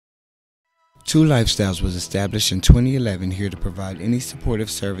Two Lifestyles was established in 2011 here to provide any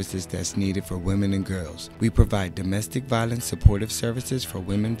supportive services that's needed for women and girls. We provide domestic violence supportive services for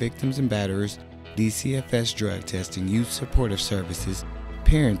women victims and batterers, DCFS drug testing, youth supportive services,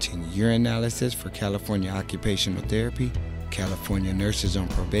 parenting, urinalysis for California Occupational Therapy, California Nurses on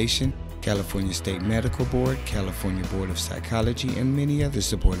Probation, California State Medical Board, California Board of Psychology, and many other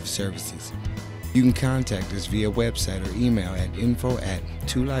supportive services. You can contact us via website or email at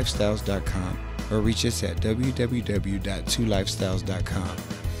info@twolifestyles.com or reach us at www.twolifestyles.com.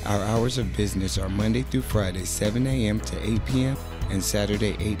 Our hours of business are Monday through Friday, 7 a.m. to 8 p.m. and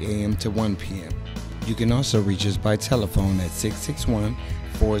Saturday, 8 a.m. to 1 p.m. You can also reach us by telephone at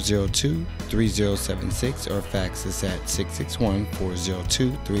 661-402-3076 or fax us at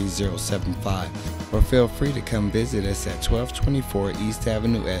 661-402-3075. Or feel free to come visit us at 1224 East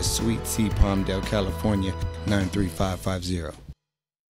Avenue S, Suite C, Palmdale, California, 93550.